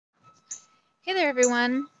Hey there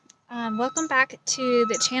everyone, welcome back to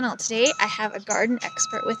the channel. Today I have a garden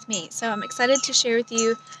expert with me, so I'm excited to share with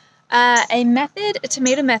you a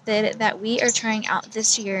tomato method that we are trying out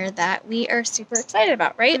this year that we are super excited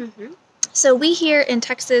about, right? Mm-hmm. So we here in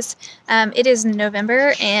Texas, it is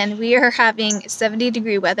November and we are having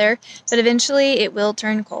 70-degree weather, but eventually it will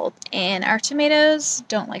turn cold and our tomatoes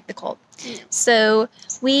don't like the cold. So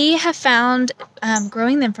we have found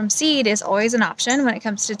growing them from seed is always an option when it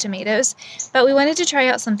comes to tomatoes, but we wanted to try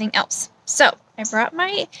out something else. So I brought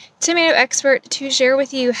my tomato expert to share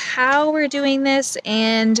with you how we're doing this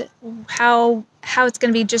and how it's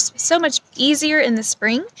going to be just so much easier in the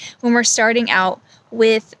spring when we're starting out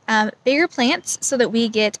with bigger plants so that we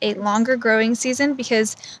get a longer growing season,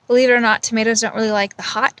 because believe it or not, tomatoes don't really like the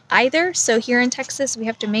hot either. So here in Texas, we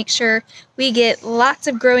have to make sure we get lots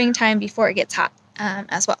of growing time before it gets hot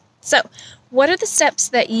as well. So what are the steps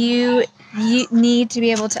that you need to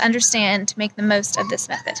be able to understand to make the most of this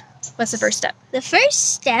method? What's the first step? The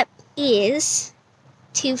first step is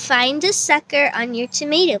to find a sucker on your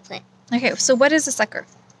tomato plant. Okay, so what is a sucker?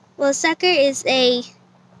 Well, a sucker is a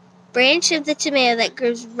branch of the tomato that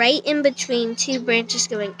grows right in between two branches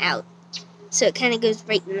going out. So it kind of goes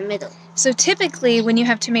right in the middle. So typically when you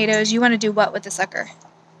have tomatoes, you want to do what with the sucker?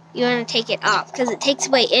 You want to take it off because it takes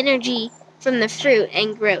away energy from the fruit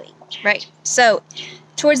and growing. Right. So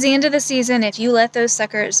towards the end of the season, if you let those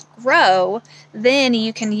suckers grow, then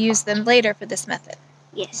you can use them later for this method.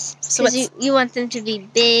 Yes. So you want them to be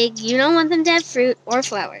big. You don't want them to have fruit or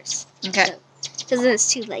flowers. Okay. Because then it's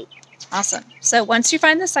too late. Awesome. So once you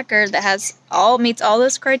find the sucker that meets all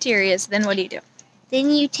those criteria, then what do you do? Then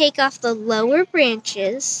you take off the lower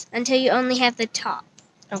branches until you only have the top.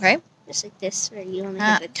 Okay. Just like this, where you only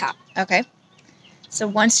have the top. Okay. So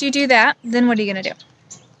once you do that, then what are you going to do?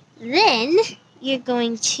 Then you're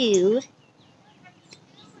going to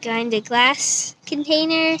go into a glass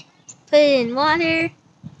container, put it in water.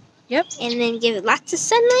 Yep. And then give it lots of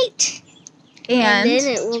sunlight. And then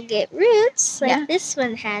it will get roots, like this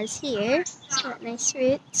one has here. It's got nice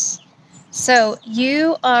roots. So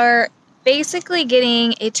you are basically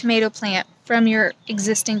getting a tomato plant from your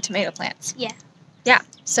existing tomato plants. Yeah. Yeah.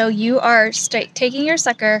 So you are taking your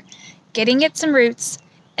sucker, getting it some roots,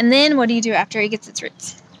 and then what do you do after it gets its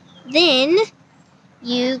roots? Then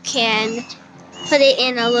you can put it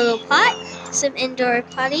in a little pot, some indoor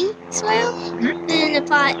potting soil, put it in a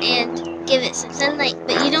pot and give it some sunlight.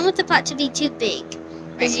 But you don't want the pot to be too big,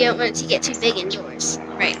 because you don't want it to get too big indoors.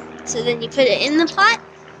 Right. So then you put it in the pot,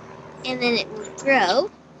 and then it will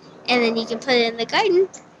grow, and then you can put it in the garden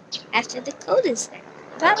after the cold is there.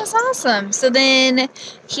 That is awesome. So then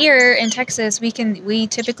here in Texas, we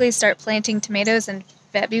typically start planting tomatoes in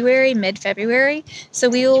February, mid-February. So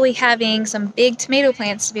we will be having some big tomato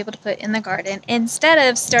plants to be able to put in the garden instead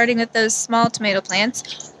of starting with those small tomato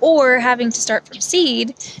plants or having to start from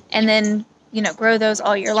seed and then, grow those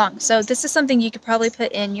all year long. So this is something you could probably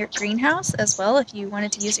put in your greenhouse as well if you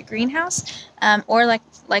wanted to use a greenhouse. Or like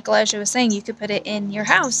Elijah was saying, you could put it in your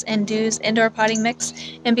house and do indoor potting mix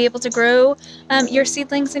and be able to grow your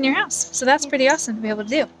seedlings in your house. So that's pretty awesome to be able to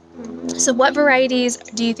do. So what varieties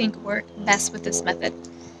do you think work best with this method?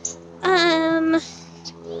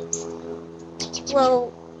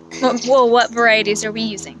 Well, what varieties are we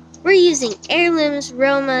using? We're using heirlooms,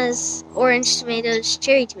 Romas, orange tomatoes,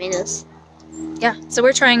 cherry tomatoes. Yeah, so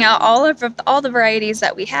we're trying out all the varieties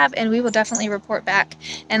that we have, and we will definitely report back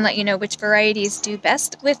and let you know which varieties do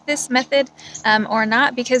best with this method or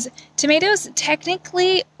not, because tomatoes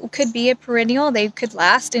technically could be a perennial. They could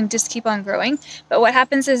last and just keep on growing, but what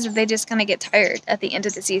happens is they just kind of get tired at the end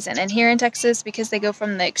of the season. And here in Texas, because they go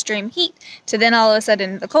from the extreme heat to then all of a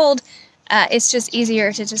sudden the cold, it's just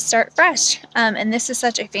easier to just start fresh. And this is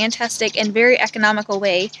such a fantastic and very economical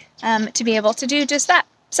way to be able to do just that.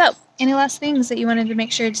 So, any last things that you wanted to make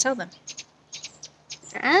sure to tell them?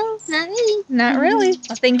 Oh, not really. Not really.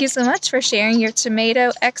 Well, thank you so much for sharing your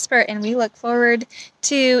tomato expert, and we look forward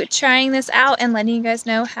to trying this out and letting you guys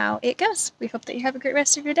know how it goes. We hope that you have a great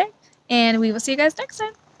rest of your day, and we will see you guys next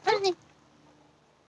time. Bye.